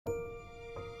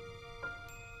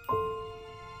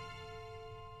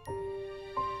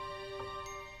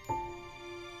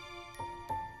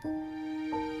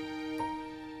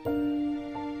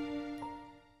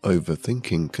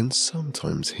Overthinking can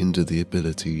sometimes hinder the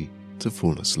ability to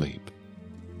fall asleep,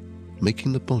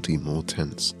 making the body more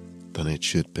tense than it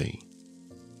should be,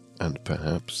 and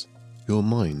perhaps your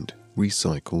mind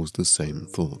recycles the same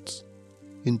thoughts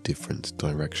in different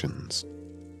directions.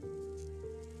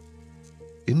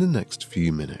 In the next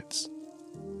few minutes,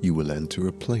 you will enter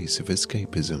a place of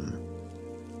escapism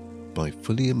by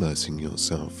fully immersing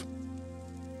yourself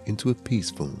into a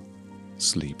peaceful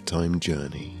sleep time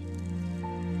journey.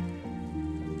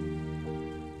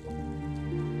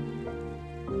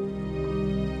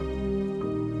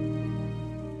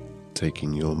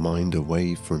 Taking your mind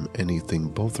away from anything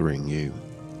bothering you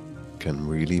can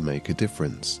really make a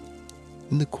difference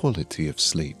in the quality of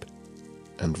sleep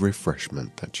and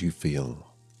refreshment that you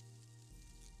feel.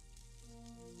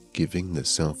 Giving the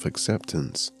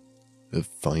self-acceptance of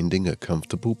finding a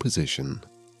comfortable position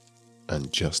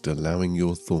and just allowing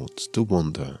your thoughts to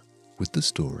wander with the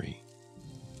story.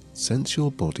 Sense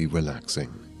your body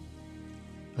relaxing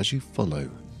as you follow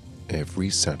every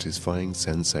satisfying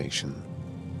sensation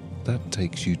that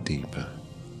takes you deeper.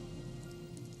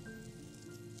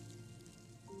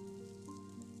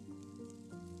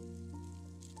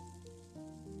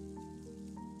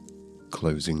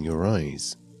 Closing your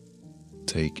eyes,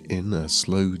 take in a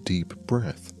slow, deep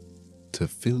breath to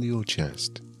fill your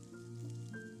chest.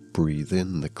 Breathe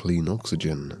in the clean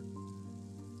oxygen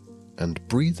and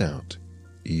breathe out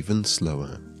even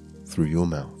slower through your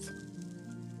mouth,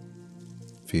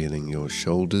 feeling your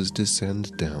shoulders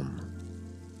descend down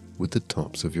with the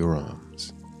tops of your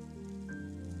arms.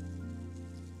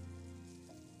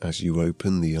 As you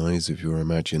open the eyes of your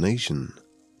imagination,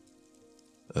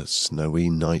 a snowy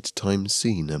nighttime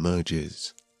scene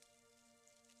emerges.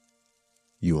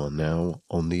 You are now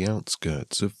on the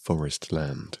outskirts of forest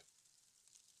land.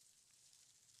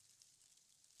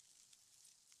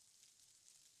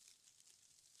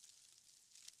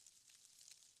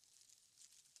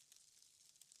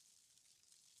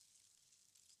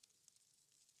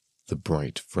 The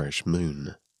bright, fresh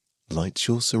moon lights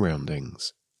your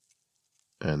surroundings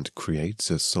and creates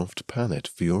a soft palette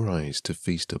for your eyes to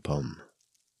feast upon.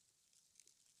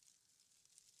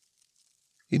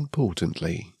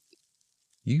 Importantly,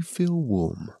 you feel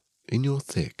warm in your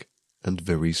thick and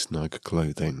very snug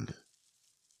clothing.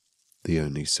 The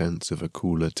only sense of a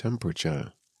cooler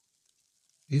temperature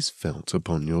is felt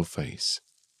upon your face.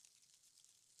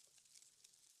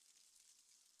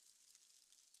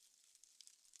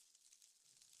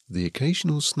 The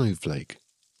occasional snowflake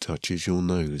touches your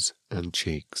nose and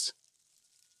cheeks.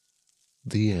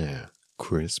 The air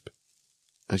crisp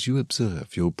as you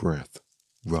observe your breath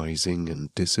rising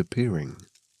and disappearing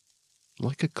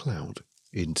like a cloud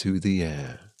into the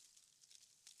air.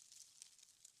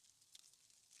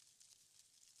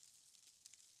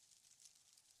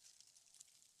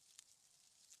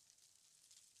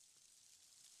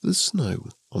 The snow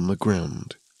on the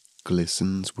ground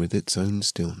glistens with its own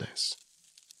stillness,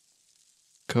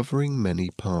 covering many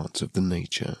parts of the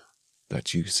nature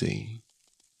that you see.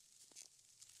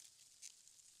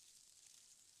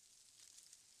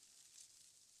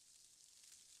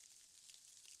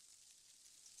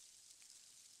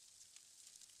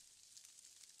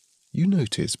 You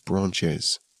notice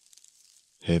branches,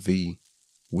 heavy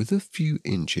with a few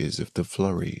inches of the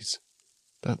flurries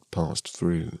that passed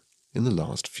through in the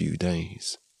last few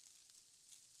days.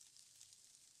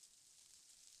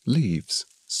 Leaves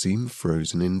seem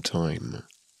frozen in time.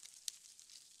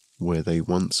 Where they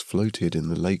once floated in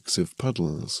the lakes of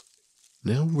puddles,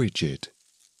 now rigid,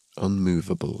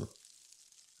 unmovable,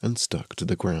 and stuck to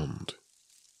the ground.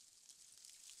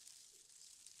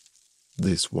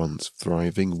 This once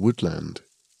thriving woodland,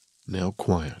 now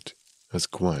quiet as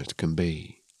quiet can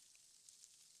be.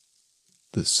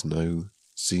 The snow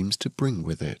seems to bring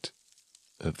with it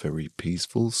a very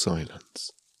peaceful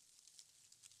silence.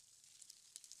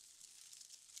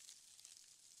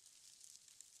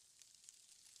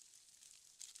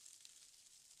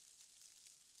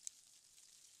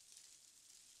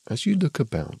 As you look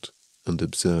about and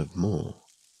observe more,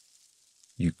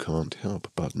 you can't help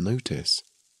but notice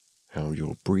how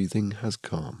your breathing has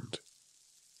calmed.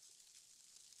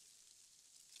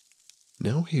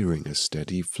 Now hearing a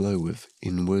steady flow of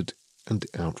inward and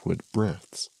outward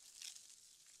breaths,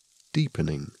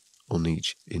 deepening on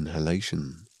each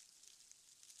inhalation,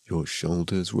 your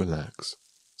shoulders relax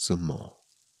some more.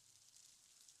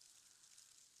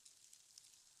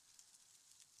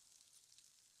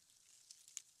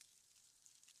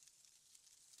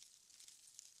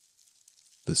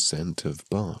 The scent of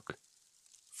bark,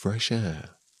 fresh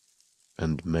air,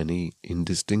 and many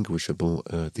indistinguishable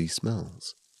earthy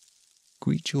smells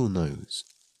greet your nose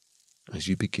as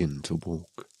you begin to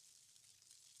walk.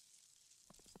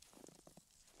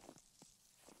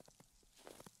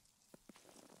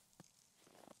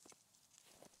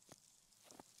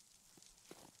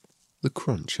 The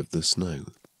crunch of the snow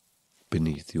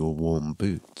beneath your warm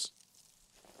boots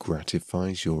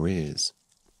gratifies your ears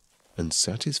and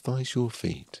satisfies your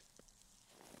feet,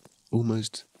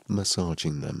 almost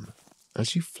massaging them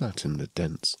as you flatten the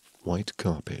dense white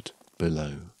carpet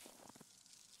below.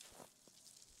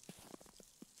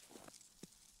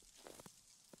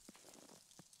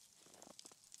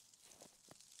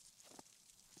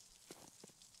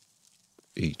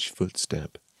 Each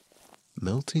footstep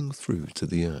melting through to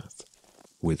the earth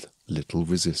with little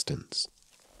resistance,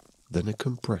 then a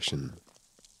compression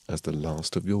as the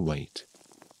last of your weight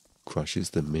crushes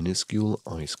the minuscule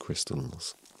ice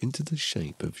crystals into the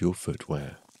shape of your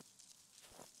footwear.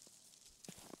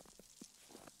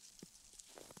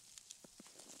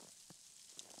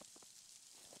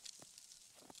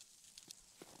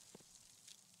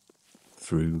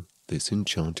 Through this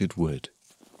enchanted wood,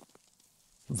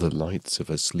 the lights of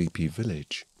a sleepy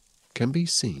village can be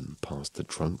seen past the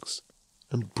trunks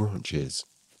and branches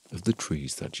of the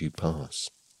trees that you pass.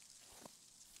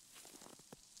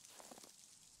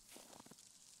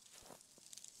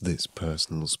 This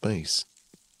personal space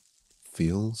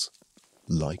feels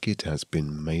like it has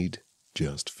been made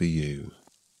just for you.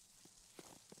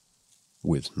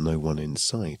 With no one in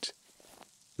sight,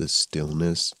 the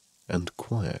stillness and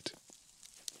quiet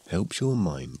helps your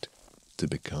mind to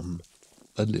become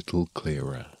a little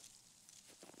clearer.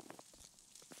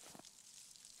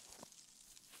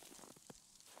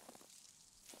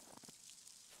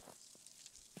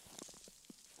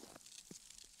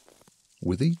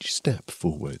 With each step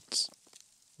forwards,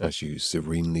 as you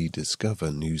serenely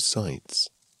discover new sights,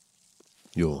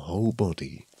 your whole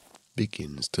body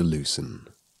begins to loosen.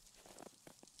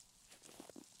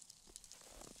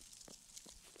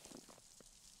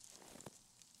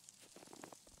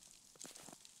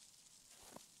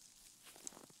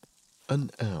 An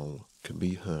owl can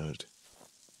be heard,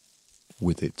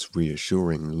 with its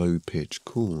reassuring low-pitched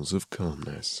calls of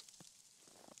calmness,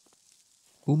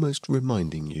 almost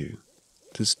reminding you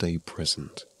to stay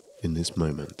present in this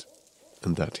moment,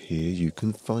 and that here you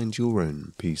can find your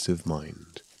own peace of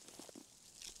mind.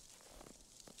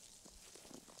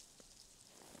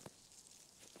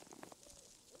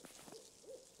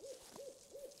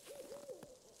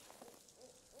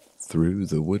 Through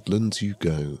the woodlands you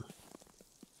go,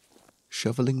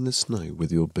 shoveling the snow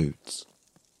with your boots,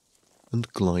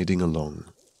 and gliding along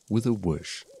with a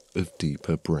whoosh of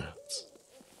deeper breaths.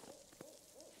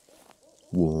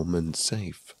 Warm and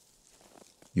safe,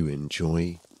 you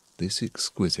enjoy this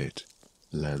exquisite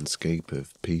landscape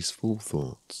of peaceful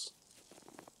thoughts.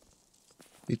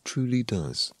 It truly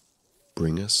does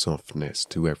bring a softness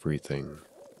to everything.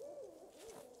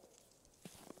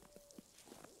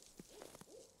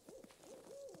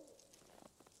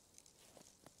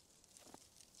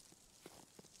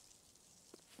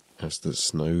 As the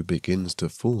snow begins to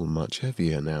fall much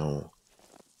heavier now,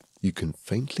 you can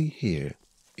faintly hear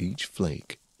each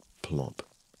flake plop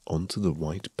onto the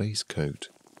white base coat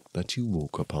that you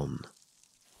walk upon.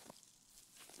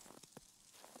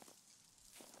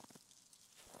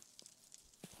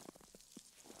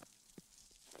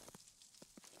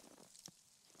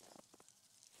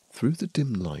 Through the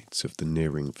dim lights of the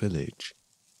nearing village,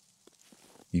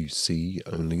 you see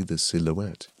only the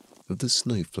silhouette of the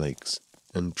snowflakes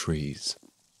and trees.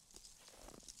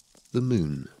 The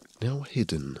moon now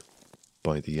hidden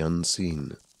by the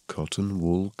unseen cotton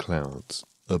wool clouds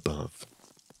above.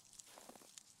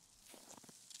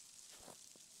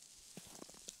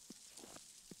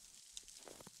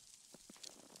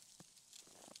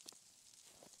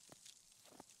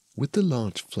 With the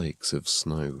large flakes of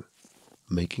snow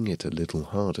making it a little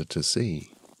harder to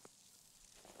see,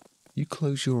 you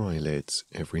close your eyelids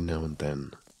every now and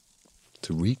then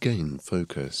to regain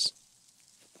focus,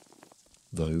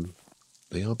 though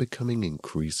they are becoming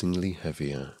increasingly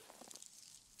heavier.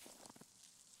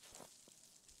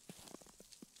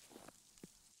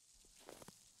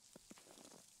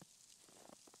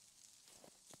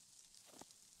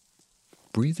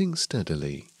 Breathing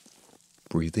steadily,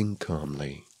 breathing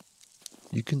calmly,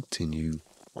 you continue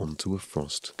onto a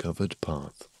frost-covered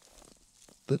path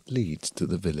that leads to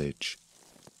the village.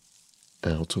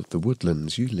 Out of the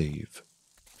woodlands you leave.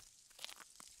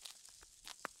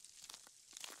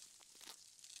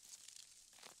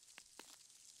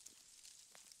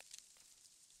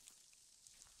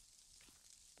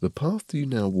 The path you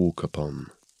now walk upon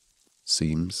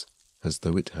seems as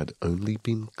though it had only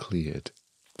been cleared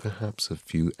perhaps a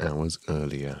few hours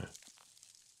earlier.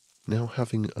 now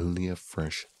having only a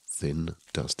fresh, thin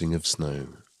dusting of snow.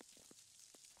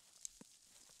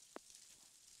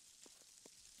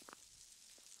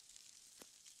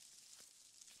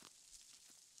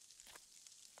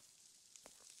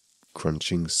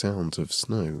 Crunching sounds of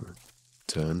snow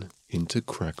turn into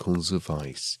crackles of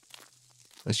ice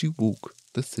as you walk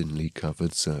the thinly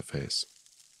covered surface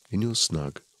in your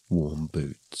snug, warm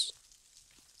boots.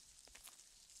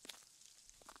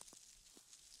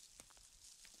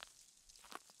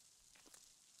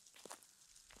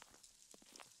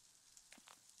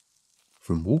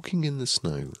 From walking in the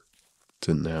snow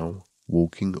to now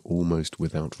walking almost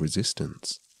without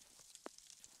resistance,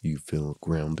 you feel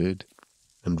grounded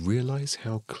and realize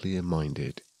how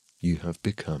clear-minded you have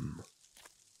become.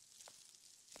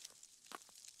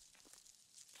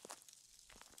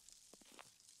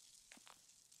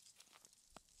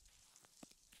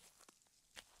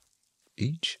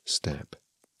 Each step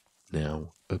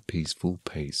now a peaceful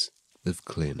pace of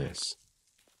clearness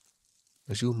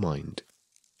as your mind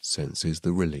senses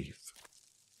the relief.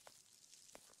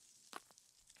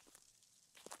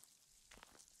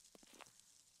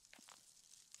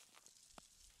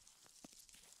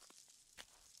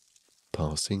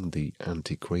 Passing the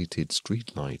antiquated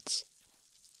streetlights,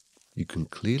 you can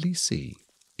clearly see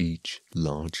each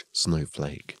large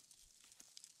snowflake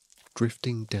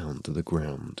drifting down to the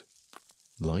ground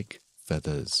like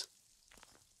feathers,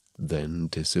 then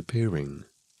disappearing,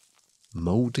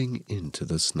 moulding into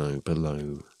the snow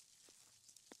below.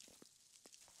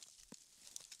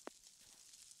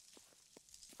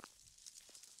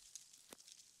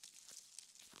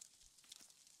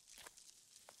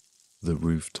 The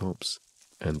rooftops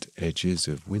and edges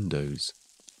of windows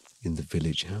in the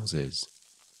village houses,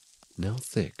 now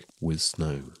thick with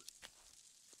snow,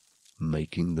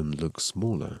 making them look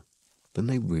smaller than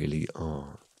they really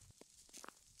are.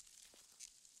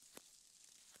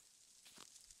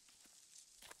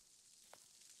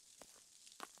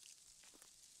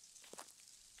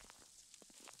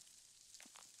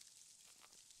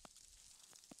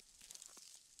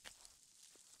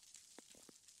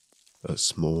 A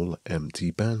small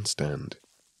empty bandstand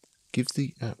gives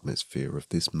the atmosphere of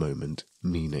this moment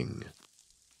meaning.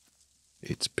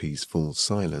 Its peaceful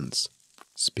silence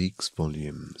speaks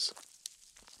volumes,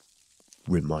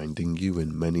 reminding you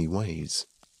in many ways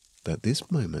that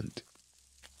this moment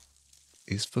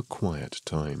is for quiet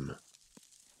time,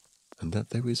 and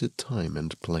that there is a time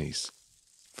and place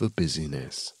for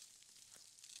busyness.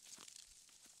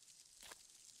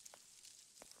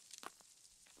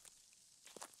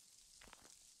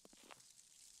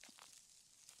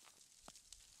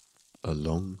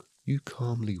 Along you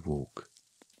calmly walk,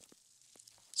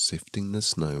 sifting the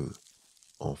snow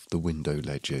off the window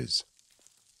ledges.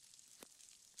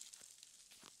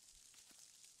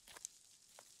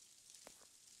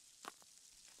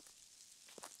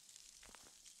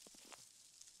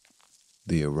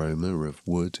 The aroma of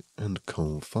wood and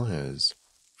coal fires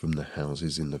from the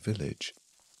houses in the village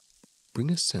bring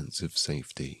a sense of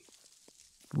safety,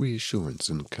 reassurance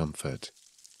and comfort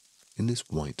in this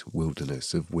white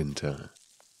wilderness of winter.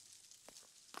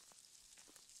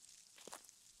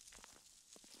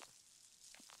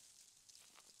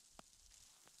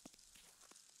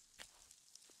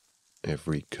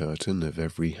 Every curtain of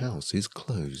every house is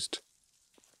closed.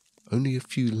 Only a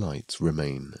few lights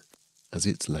remain, as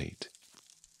it's late.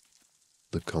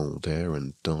 The cold air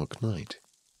and dark night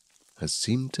has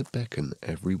seemed to beckon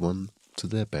everyone to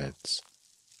their beds.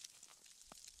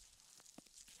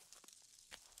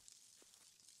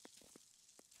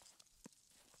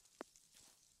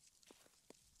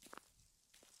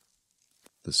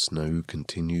 The snow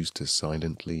continues to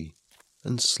silently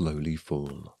and slowly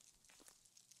fall,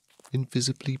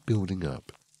 invisibly building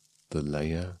up the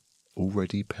layer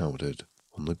already powdered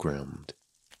on the ground.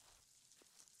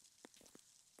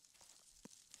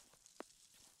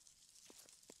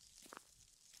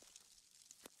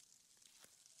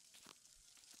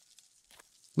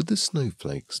 With the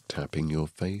snowflakes tapping your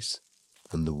face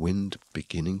and the wind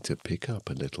beginning to pick up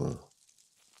a little,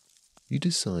 you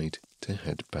decide to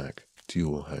head back to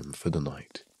your home for the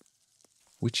night,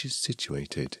 which is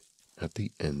situated at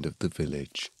the end of the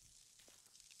village.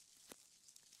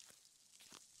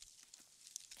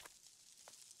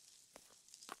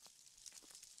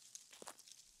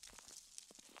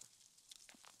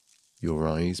 Your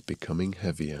eyes becoming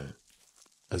heavier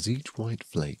as each white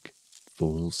flake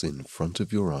falls in front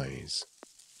of your eyes.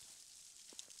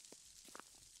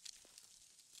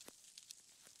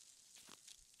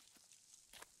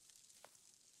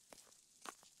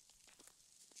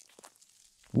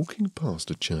 Walking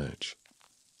past a church,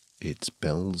 its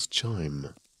bells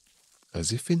chime,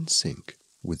 as if in sync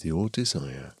with your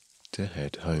desire to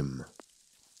head home.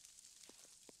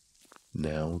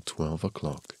 Now 12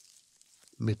 o'clock,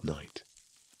 midnight.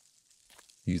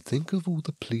 You think of all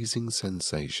the pleasing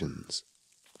sensations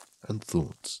and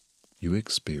thoughts you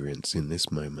experience in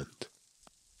this moment,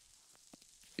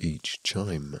 each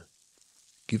chime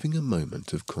giving a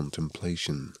moment of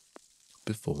contemplation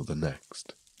before the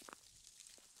next.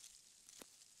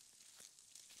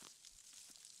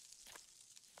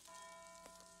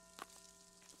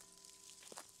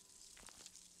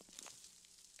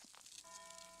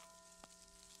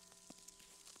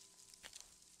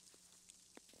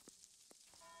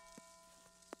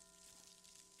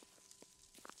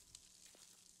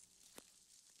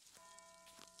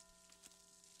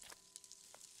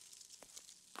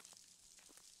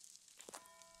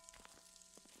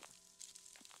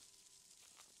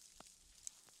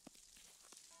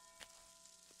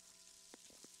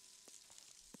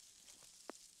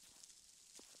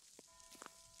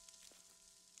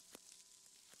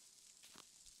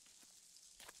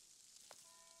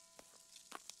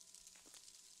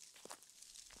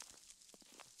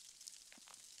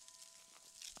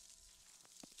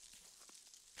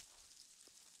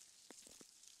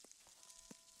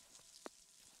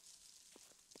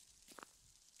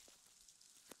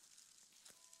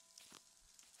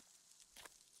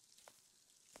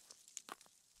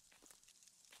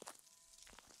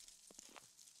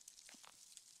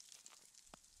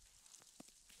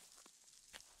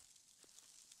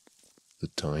 The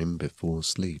time before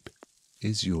sleep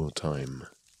is your time.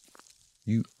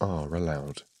 You are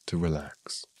allowed to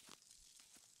relax.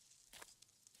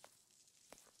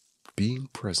 Being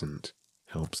present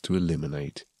helps to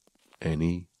eliminate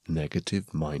any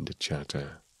negative mind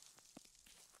chatter.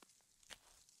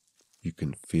 You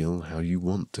can feel how you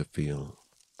want to feel.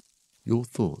 Your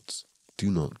thoughts do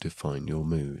not define your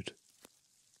mood.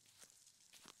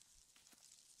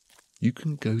 You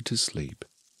can go to sleep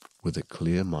with a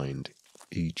clear mind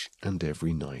each and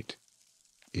every night,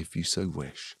 if you so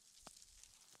wish.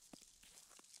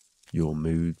 Your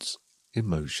moods,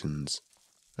 emotions,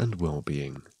 and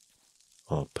well-being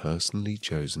are personally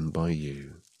chosen by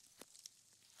you.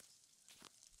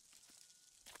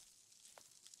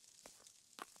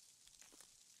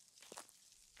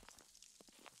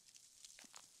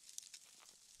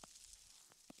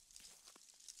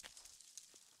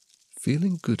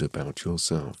 Feeling good about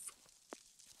yourself,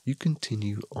 you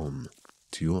continue on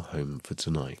to your home for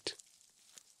tonight.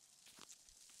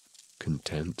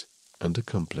 Content and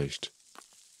accomplished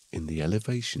in the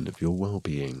elevation of your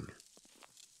well-being,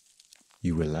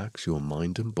 you relax your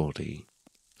mind and body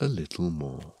a little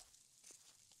more.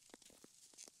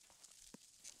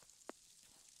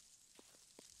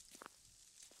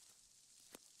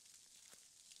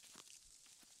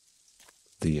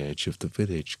 The edge of the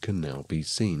village can now be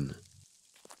seen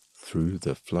through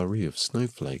the flurry of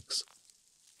snowflakes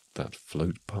that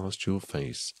float past your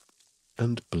face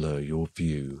and blur your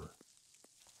view.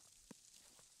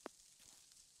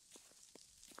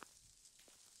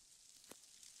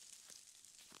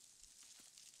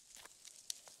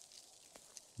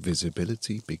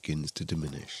 Visibility begins to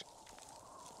diminish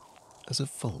as a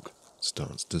fog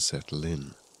starts to settle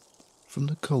in from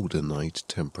the colder night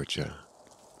temperature.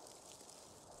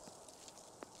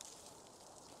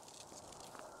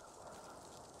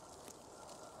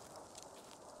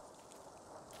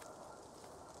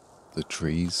 The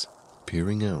trees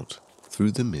peering out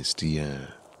through the misty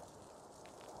air.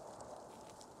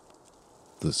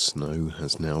 The snow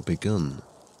has now begun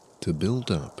to build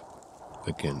up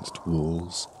against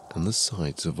walls and the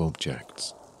sides of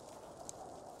objects.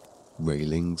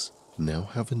 Railings now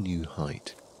have a new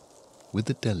height with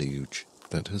the deluge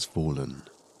that has fallen.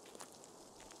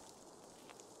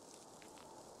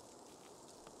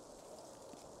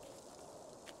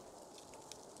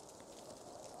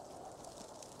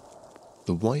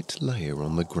 The white layer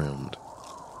on the ground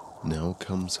now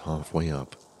comes halfway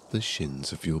up the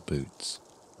shins of your boots,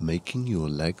 making your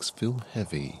legs feel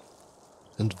heavy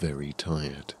and very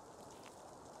tired.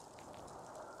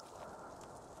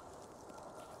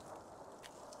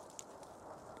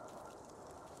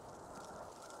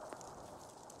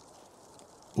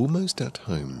 Almost at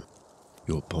home,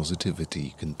 your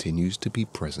positivity continues to be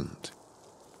present.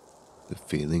 The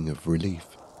feeling of relief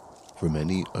from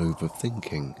any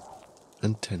overthinking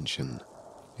and tension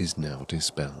is now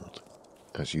dispelled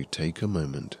as you take a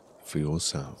moment for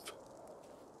yourself.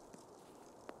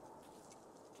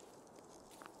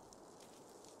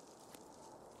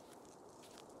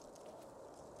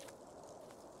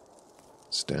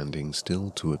 Standing still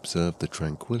to observe the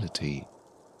tranquility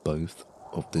both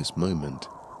of this moment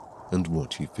and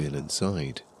what you feel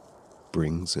inside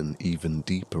brings an even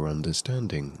deeper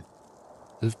understanding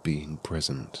of being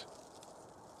present.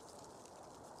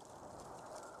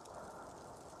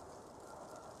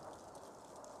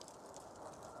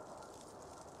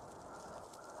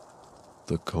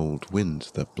 The cold wind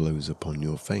that blows upon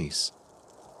your face,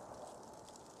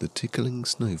 the tickling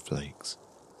snowflakes,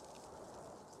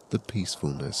 the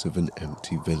peacefulness of an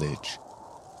empty village,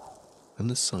 and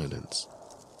the silence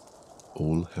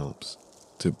all helps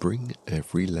to bring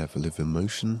every level of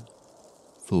emotion,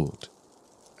 thought,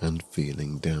 and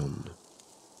feeling down.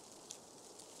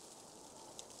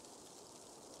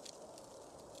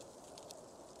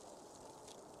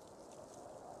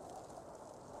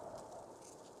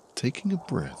 Taking a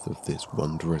breath of this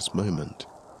wondrous moment,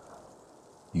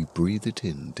 you breathe it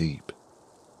in deep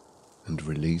and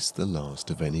release the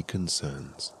last of any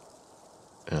concerns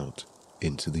out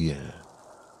into the air.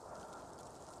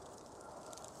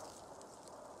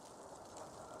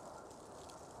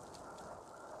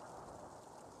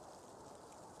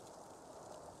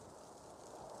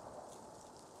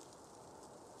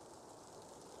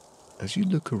 As you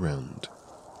look around,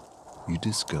 you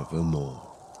discover more.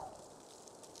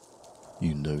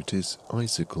 You notice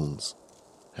icicles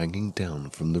hanging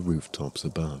down from the rooftops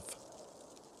above,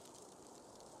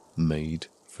 made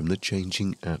from the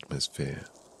changing atmosphere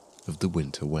of the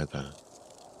winter weather.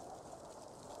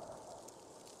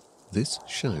 This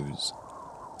shows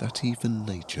that even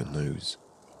nature knows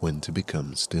when to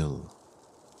become still.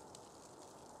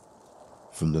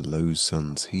 From the low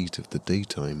sun's heat of the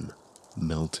daytime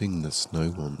melting the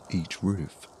snow on each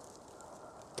roof,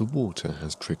 the water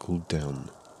has trickled down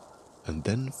and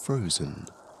then frozen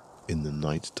in the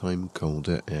nighttime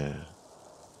colder air.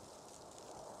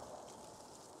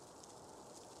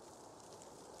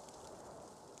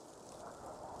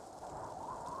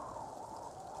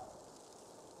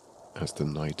 As the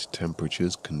night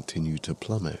temperatures continue to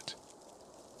plummet,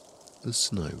 the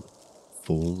snow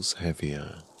falls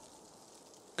heavier,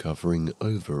 covering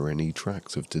over any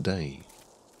tracks of today,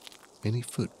 any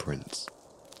footprints,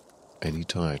 any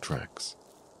tire tracks.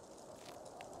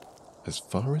 As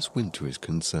far as winter is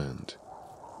concerned,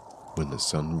 when the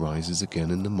sun rises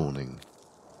again in the morning,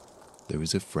 there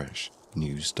is a fresh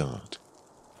new start.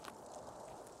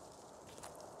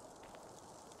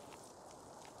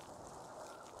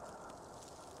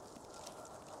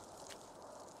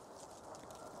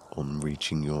 On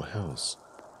reaching your house,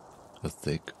 a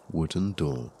thick wooden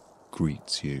door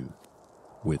greets you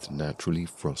with naturally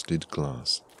frosted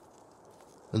glass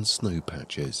and snow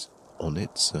patches on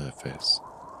its surface.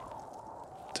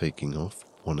 Taking off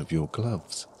one of your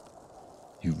gloves,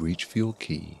 you reach for your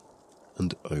key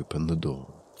and open the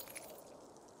door.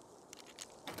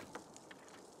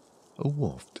 A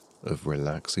waft of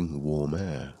relaxing warm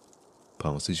air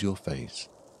passes your face,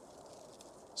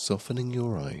 softening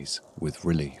your eyes with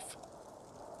relief.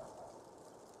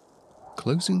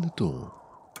 Closing the door,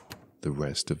 the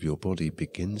rest of your body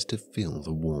begins to feel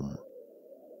the warmth.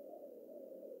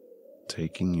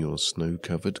 Taking your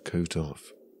snow-covered coat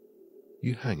off,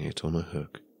 you hang it on a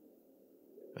hook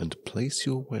and place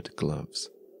your wet gloves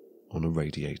on a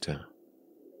radiator.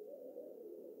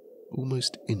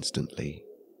 Almost instantly,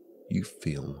 you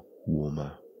feel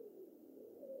warmer.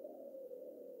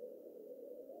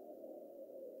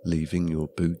 Leaving your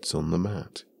boots on the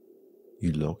mat,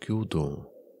 you lock your door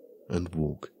and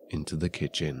walk into the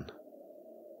kitchen.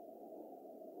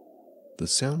 The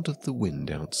sound of the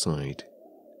wind outside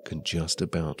can just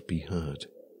about be heard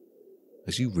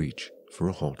as you reach for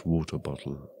a hot water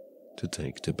bottle to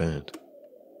take to bed.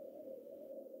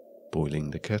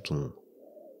 Boiling the kettle,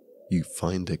 you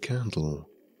find a candle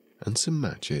and some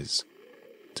matches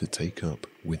to take up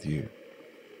with you.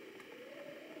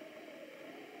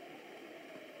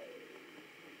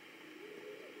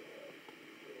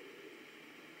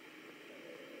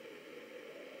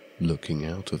 Looking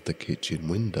out of the kitchen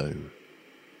window,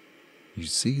 you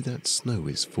see that snow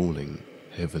is falling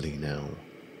heavily now,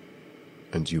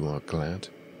 and you are glad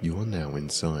you are now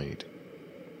inside.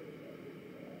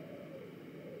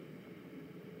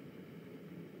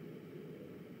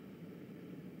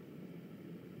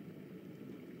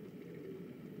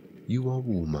 You are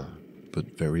warmer,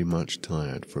 but very much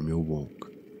tired from your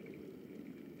walk.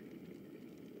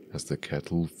 As the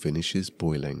kettle finishes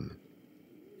boiling,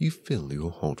 you fill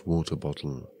your hot water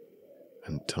bottle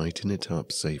and tighten it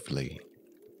up safely,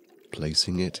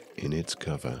 placing it in its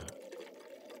cover.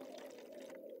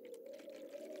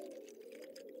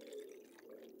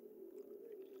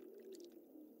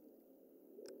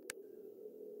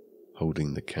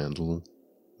 Holding the candle,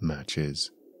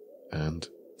 matches, and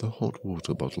the hot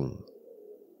water bottle,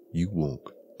 you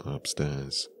walk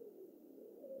upstairs,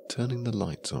 turning the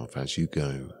lights off as you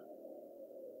go.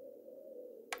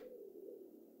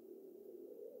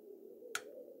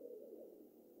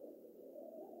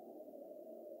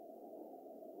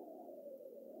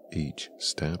 Each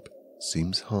step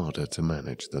seems harder to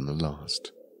manage than the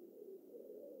last.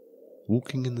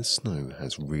 Walking in the snow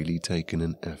has really taken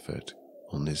an effort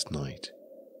on this night.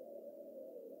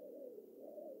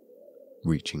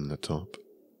 Reaching the top,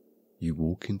 you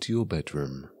walk into your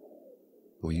bedroom,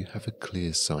 where you have a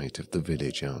clear sight of the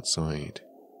village outside.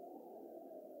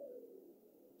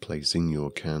 Placing your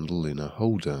candle in a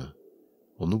holder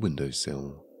on the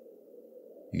windowsill,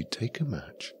 you take a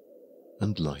match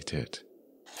and light it.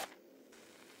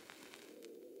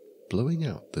 Blowing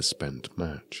out the spent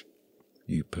match,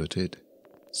 you put it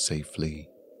safely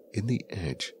in the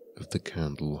edge of the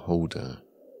candle holder.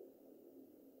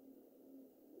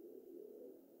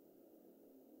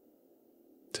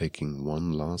 Taking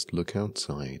one last look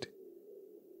outside,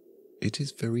 it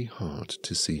is very hard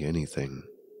to see anything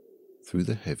through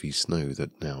the heavy snow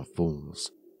that now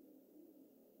falls.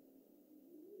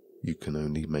 You can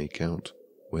only make out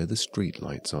where the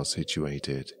streetlights are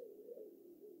situated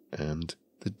and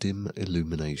the dim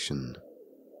illumination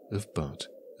of but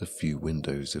a few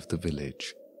windows of the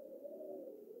village.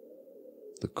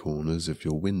 The corners of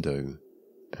your window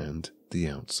and the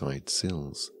outside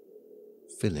sills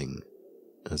filling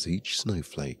as each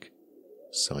snowflake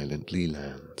silently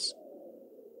lands.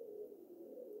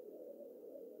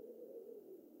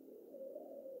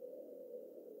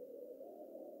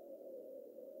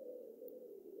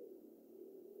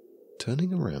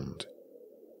 Turning around,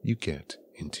 you get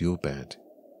into your bed.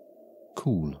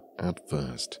 Cool at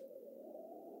first,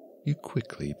 you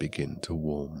quickly begin to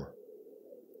warm.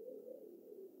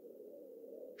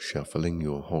 Shuffling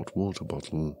your hot water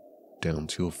bottle down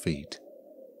to your feet,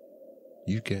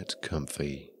 you get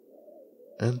comfy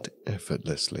and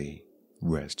effortlessly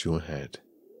rest your head.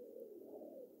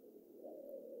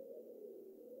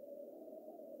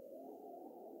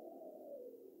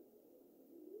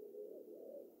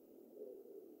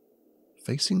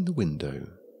 Facing the window,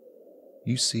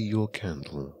 you see your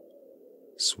candle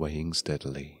swaying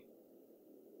steadily,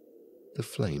 the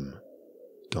flame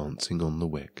dancing on the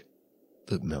wick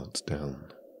that melts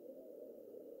down.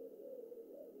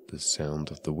 The sound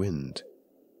of the wind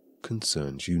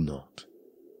concerns you not.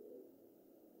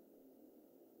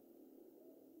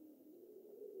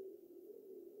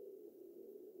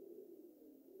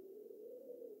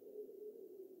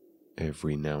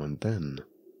 Every now and then,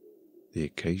 the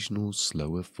occasional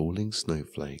slower falling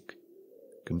snowflake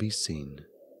can be seen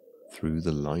through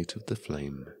the light of the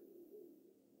flame.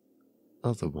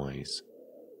 Otherwise,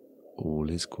 all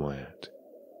is quiet.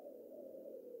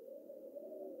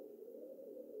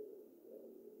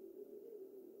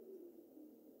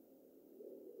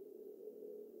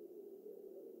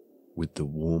 With the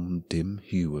warm, dim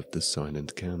hue of the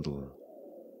silent candle,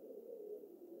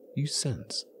 you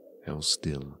sense how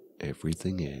still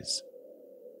everything is.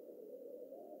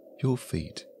 Your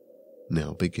feet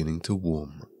now beginning to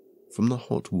warm from the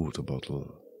hot water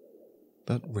bottle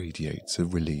that radiates a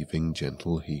relieving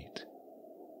gentle heat.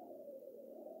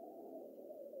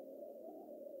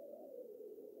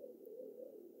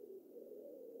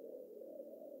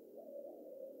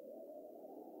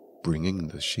 Bringing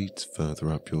the sheets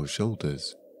further up your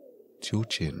shoulders to your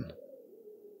chin,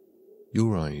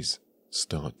 your eyes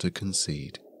start to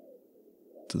concede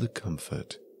to the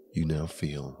comfort you now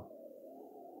feel.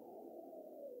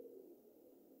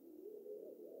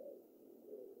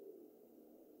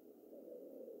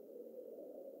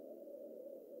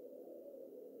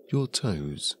 Your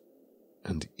toes,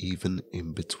 and even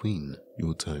in between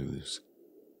your toes,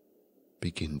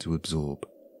 begin to absorb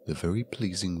the very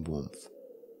pleasing warmth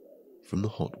from the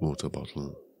hot water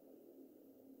bottle.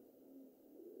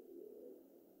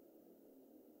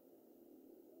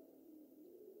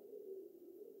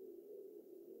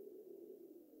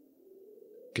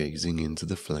 Gazing into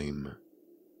the flame,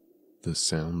 the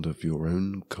sound of your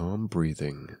own calm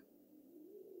breathing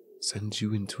sends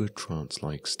you into a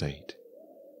trance-like state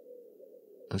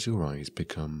as your eyes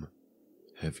become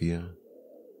heavier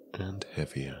and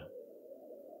heavier.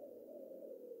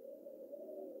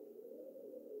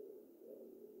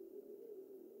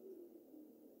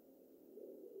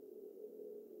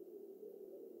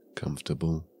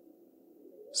 Comfortable,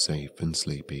 safe and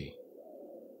sleepy,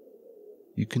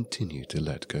 you continue to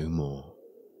let go more.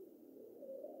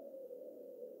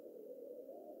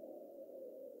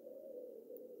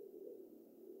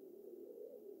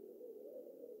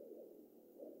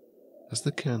 As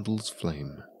the candle's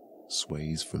flame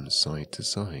sways from side to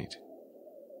side,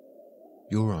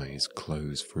 Your eyes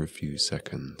close for a few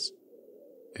seconds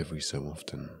every so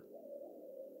often,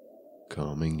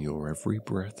 calming your every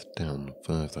breath down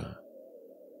further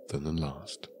than the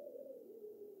last.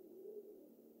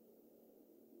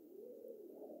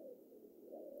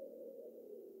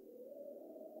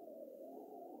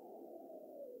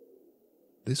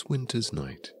 This winter's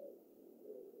night,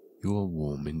 you are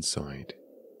warm inside,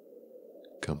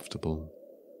 comfortable,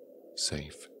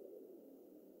 safe,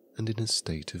 and in a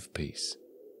state of peace.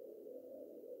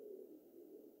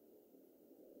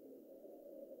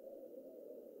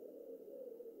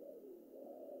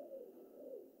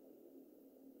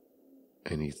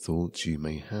 Any thoughts you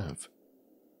may have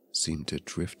seem to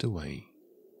drift away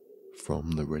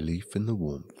from the relief in the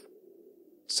warmth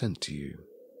sent to you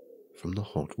from the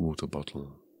hot water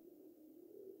bottle.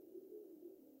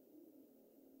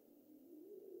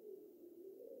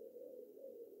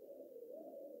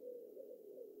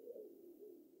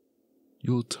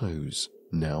 Your toes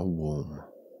now warm.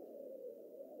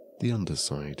 The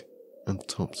underside and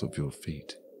tops of your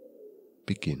feet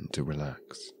begin to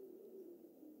relax.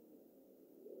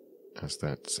 As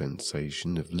that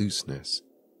sensation of looseness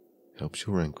helps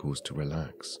your ankles to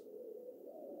relax,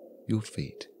 your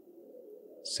feet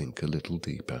sink a little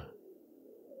deeper.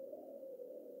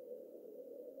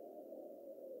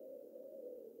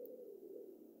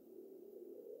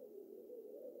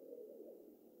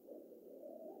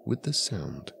 With the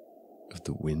sound of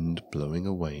the wind blowing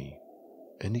away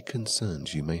any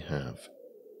concerns you may have,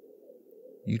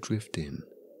 you drift in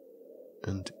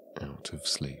and out of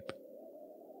sleep,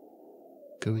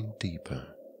 going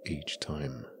deeper each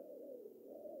time.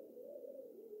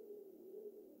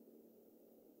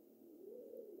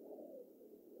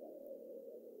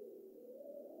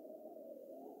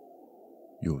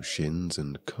 Your shins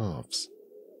and calves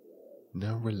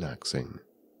now relaxing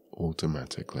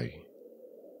automatically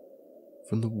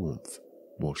from the warmth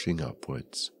washing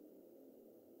upwards.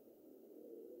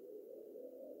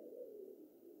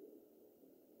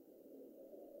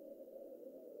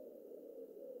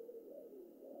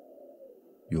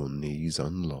 Your knees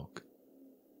unlock,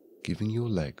 giving your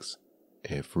legs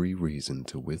every reason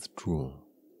to withdraw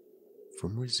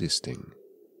from resisting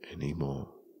anymore.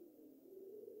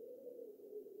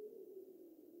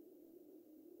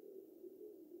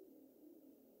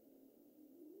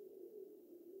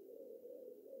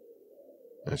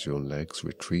 As your legs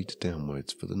retreat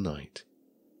downwards for the night,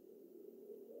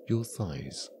 your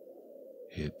thighs,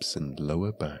 hips and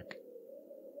lower back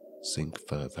sink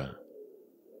further,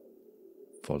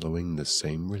 following the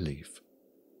same relief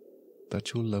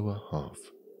that your lower half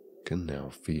can now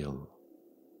feel.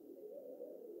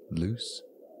 Loose,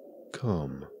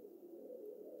 calm,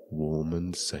 warm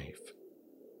and safe.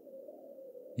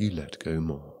 You let go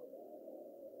more.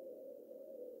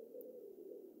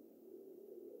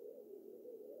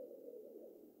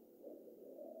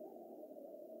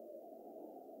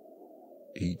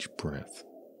 Each breath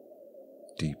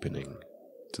deepening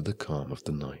to the calm of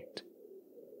the night.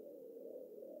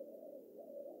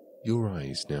 Your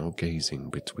eyes now gazing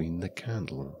between the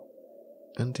candle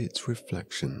and its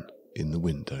reflection in the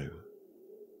window,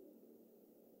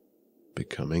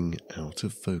 becoming out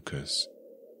of focus.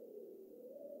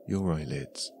 Your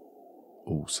eyelids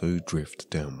also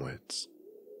drift downwards.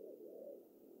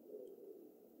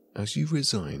 As you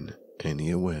resign any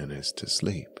awareness to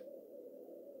sleep,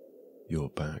 your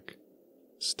back,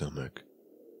 stomach,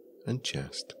 and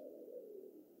chest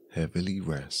heavily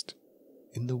rest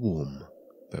in the warmth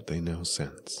that they now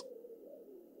sense.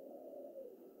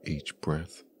 Each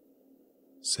breath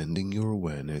sending your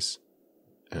awareness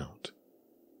out.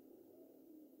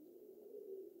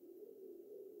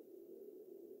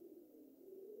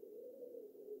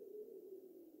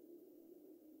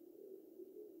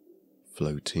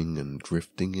 Floating and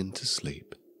drifting into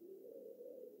sleep,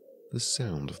 the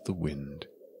sound of the wind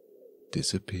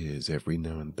disappears every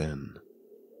now and then,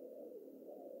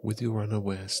 with your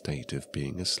unaware state of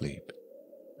being asleep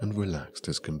and relaxed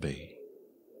as can be.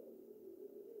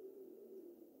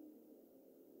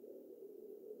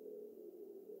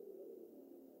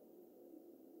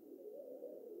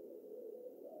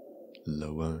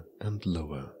 Lower and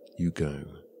lower you go.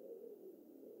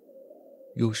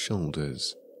 Your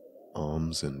shoulders,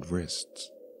 arms and wrists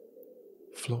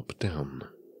flop down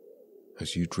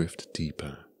as you drift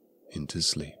deeper into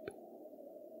sleep.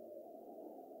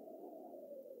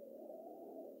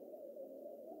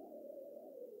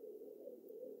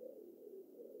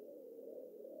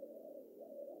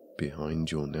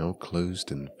 Behind your now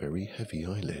closed and very heavy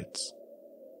eyelids,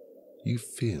 you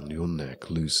feel your neck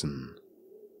loosen,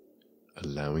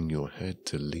 allowing your head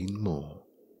to lean more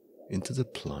into the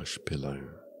plush pillow.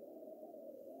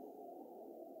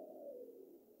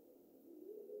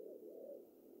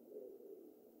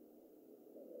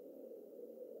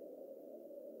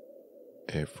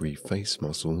 every face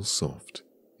muscle soft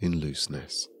in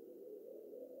looseness.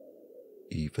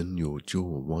 Even your jaw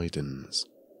widens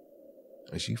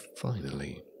as you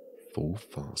finally fall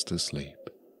fast asleep.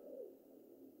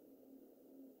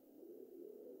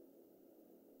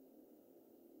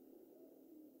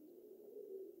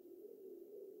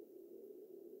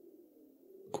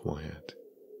 Quiet,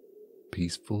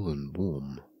 peaceful and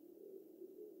warm.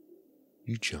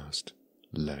 You just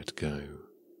let go.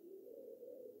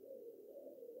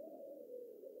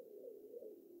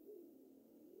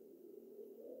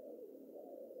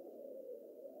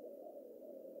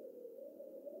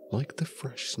 Like the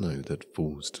fresh snow that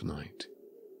falls tonight,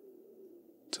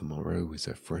 tomorrow is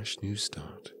a fresh new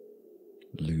start,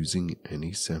 losing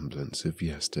any semblance of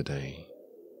yesterday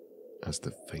as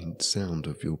the faint sound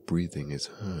of your breathing is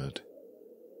heard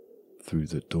through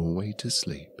the doorway to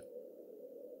sleep.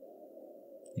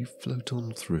 You float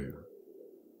on through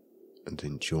and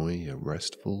enjoy a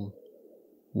restful,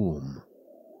 warm,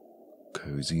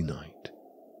 cozy night.